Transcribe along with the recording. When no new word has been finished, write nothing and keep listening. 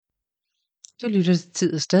Du lytter til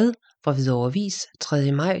Tid og Sted fra Hvidovre Avis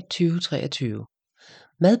 3. maj 2023.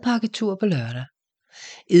 Madpakketur på lørdag.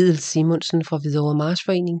 Edel Simonsen fra Hvidovre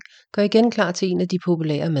Marchforening gør igen klar til en af de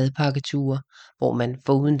populære madpakketure, hvor man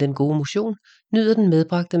foruden den gode motion nyder den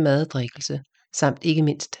medbragte mad og drikkelse, samt ikke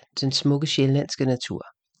mindst den smukke sjællandske natur.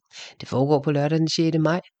 Det foregår på lørdag den 6.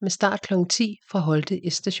 maj med start kl. 10 fra Holte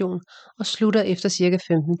S-station og slutter efter ca.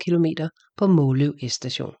 15 km på Måløv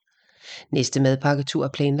S-station. Næste madpakketur er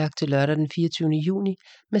planlagt til lørdag den 24. juni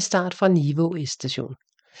med start fra Nivå S-station.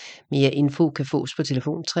 Mere info kan fås på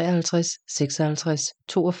telefon 53 56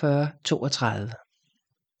 42 32.